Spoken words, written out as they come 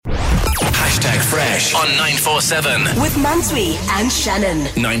Fresh on 947. With Mansui and Shannon.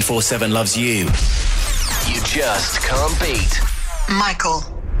 947 loves you. You just can't beat Michael.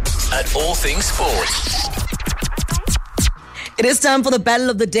 at All Things Sport. It is time for the battle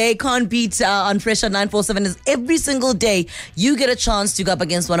of the day. Can't beat on Fresh on 947 is every single day you get a chance to go up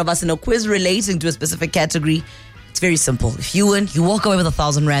against one of us in a quiz relating to a specific category. It's very simple. If you win, you walk away with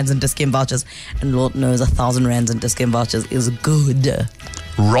 1,000 rands in discount vouchers. And Lord knows 1,000 rands in discount vouchers is good.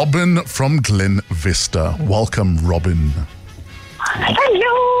 Robyn from Glenvista. Welcome, Robyn.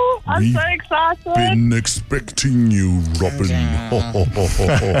 Hello, I'm so excited. Been expecting you, Robyn.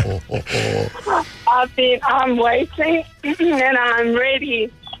 I'm waiting and I'm ready.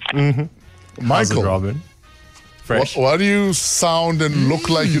 Michael, Robyn? Fresh. why do you sound and look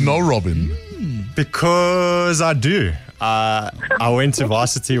like you know Robyn? Because I do. I went to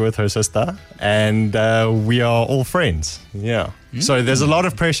varsity with her sister, and we are all friends. Yeah. So there's a lot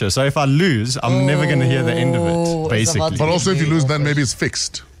of pressure. So if I lose, I'm never going to hear the end of it, basically. But also, if you lose, then maybe it's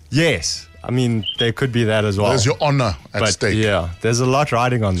fixed. Yes. I mean, there could be that as well. There's your honor at stake. Yeah, there's a lot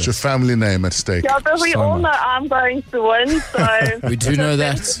riding on It's this. your family name at stake. Yeah, but we all know I'm going to win, so We do know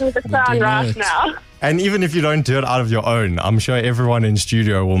that. the crown right now. And even if you don't do it out of your own, I'm sure everyone in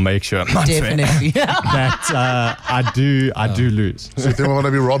studio will make sure Definitely. that I do lose. So you think we're going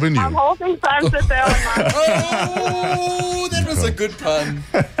to be robbing I'm you? holding fans that they're on my Oh, that was a good pun.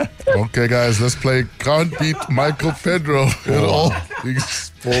 Okay, guys, let's play Can't Beat Micheal Pedro at All Things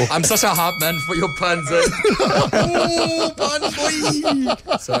Sport. I'm such a hype man for your puns. Oh, pun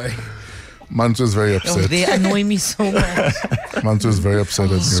boy. Sorry. Mantu is very Oh, upset. they annoy me so much. Mantu is very upset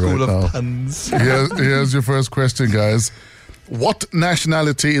at me School right now. of puns. Here's your first question, guys. What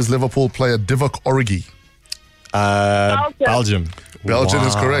nationality is Liverpool player Divock Origi? Belgium. Belgium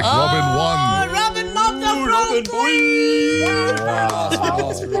is correct. Robyn won. Robyn mopped the Robyn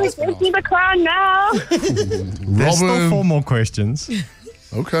Give me the crown now. There's still 4 more questions.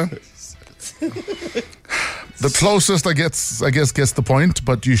 Okay. The closest, I guess, gets the point,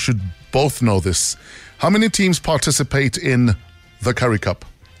 but you should both know this. How many teams participate in the Curry Cup?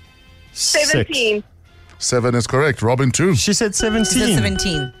 17. 7 is correct. Robyn, 2. She said 17. She said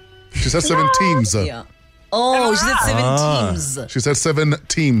 17. She said 7 teams. Yeah. Oh, she said 7 teams. She said 7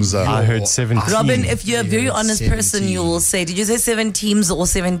 teams. I heard 17. Robyn, if you're a very honest person, you will say, did you say 7 teams or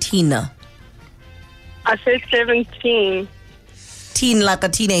 17? I said 17. Teen like a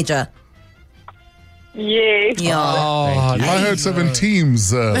teenager. Yes. Yeah. Oh, I heard 7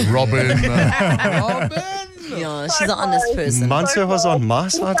 teams, Robyn. Yeah, she's an honest person. Manso was on my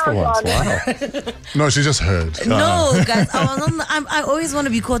side for once. Wow. No, she just heard. No, guys, I always want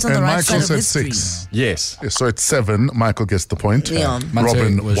to be caught on the And right Michael side of said history. 6. Yes. So it's 7. Michael gets the point. Yeah.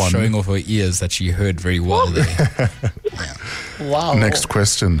 Robyn was won. showing off her ears that she heard very well there. Wow. Next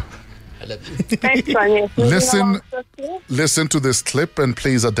question. Next one, yes. Listen to this clip and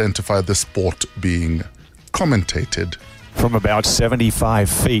please identify the sport being commentated. From about 75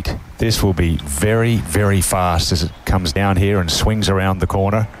 feet, this will be very, very fast as it comes down here and swings around the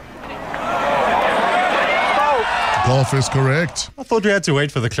corner. Golf is correct. I thought we had to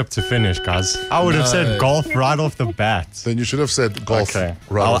wait for the clip to finish, guys. I would have said golf right off the bat. Then you should have said golf. Okay.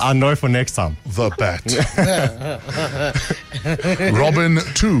 Right off I'll know for next time. the bat. Robyn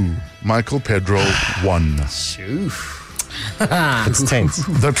 2. Micheal Pedro 1. It's tense.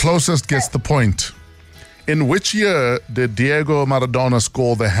 The closest gets the point. In which year did Diego Maradona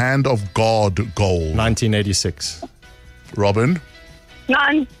score the Hand of God goal? 1986. Robyn?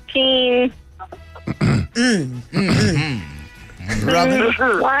 19. Robyn,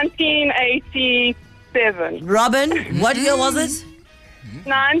 1987. Robyn, what year was it?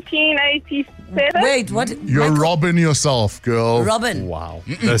 1987. Wait, what? You're Michael- robbing yourself, girl. Robyn, Wow.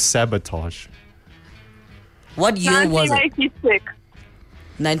 The sabotage. what year was it? 1986.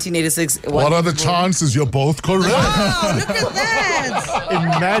 1986. What are the chances you're both correct? Oh, look at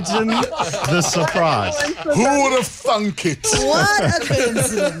that! Imagine the surprise. Who would have thunk it? What a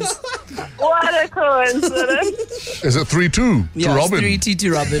coincidence! What a coincidence. Is it 3-2 to Yeah, it's Robyn? 3-2 to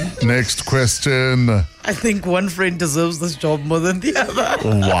Robyn. Next question. I think one friend deserves this job more than the other.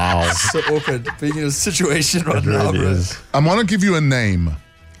 Wow. So awkward being in a situation right It now, really bro. is. I'm going to give you a name.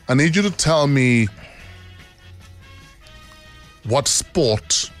 I need you to tell me what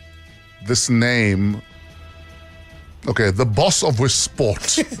sport this name... Okay, the boss of which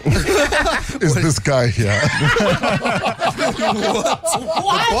sport is this guy here? The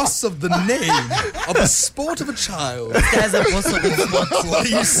boss of the name of the sport of a child. Guys are also What are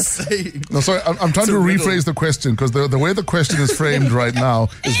you saying? No, sorry, I'm trying to a riddle. rephrase the question because the way the question is framed right now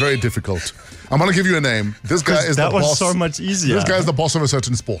is very difficult. I'm going to give you a name. This guy is That the was boss. so much easier. This guy is the boss of a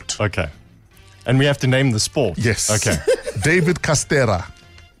certain sport. Okay. And we have to name the sport. Yes. Okay. David Castera.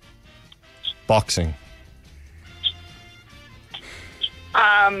 Boxing.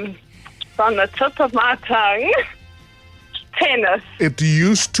 It's on the tip of my tongue. Tennis. It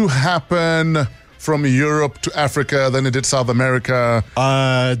used to happen from Europe to Africa, then it did South America.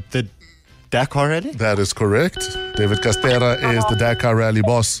 The Dakar Rally? That is correct. David Castera is the Dakar Rally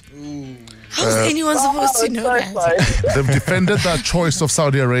boss. How's anyone supposed to know that? They've defended their choice of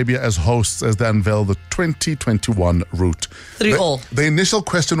Saudi Arabia as hosts as they unveil the 2021 route. 3-all. The initial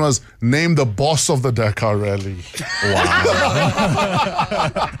question was, name the boss of the Dakar Rally. Wow.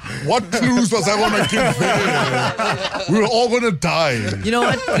 What clues was I going to give there? We were all going to die. You know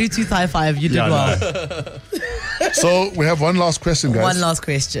what? Bluetooth high five. You did well. So we have one last question, guys. One last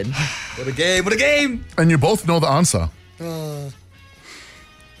question. What a game. What a game. And you both know the answer.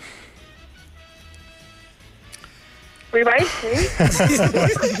 We waiting.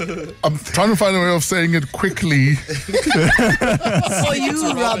 I'm trying to find a way of saying it quickly. For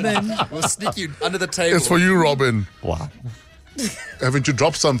you, Robyn. We'll sneak you under the table. It's for you, Robyn. Wow. Haven't you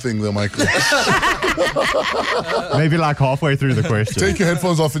dropped something there, Michael? Maybe like halfway through the question. Take your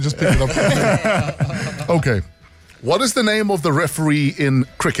headphones off and just pick it up. Okay. What is the name of the referee in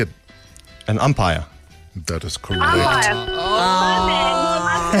cricket? An umpire. That is correct.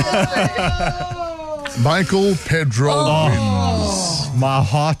 Micheal Pedro wins. My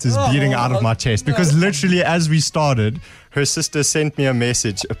heart is beating out of my chest because literally as we started, her sister sent me a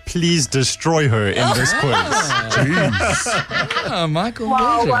message. Please destroy her in this quiz. Jeez. Oh, Michael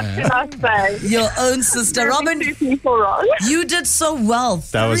Wow, Pedro, what man. can I say? Your own sister. Robyn, Two people wrong. you did so well.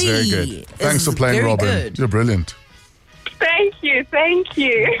 That was very 3 good. Thanks is for playing, very Robyn. good. You're brilliant. Thank you.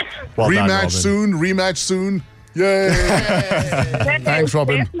 Well done, Rematch soon. Yay. Thanks,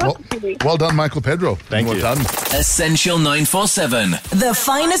 Robyn. Well done, Micheal Pedro. Thank well you. done. Essential 947. The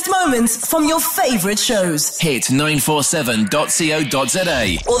finest moments from your favorite shows. Hit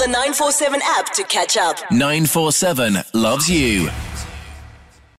 947.co.za. Or the 947 app to catch up. 947 loves you.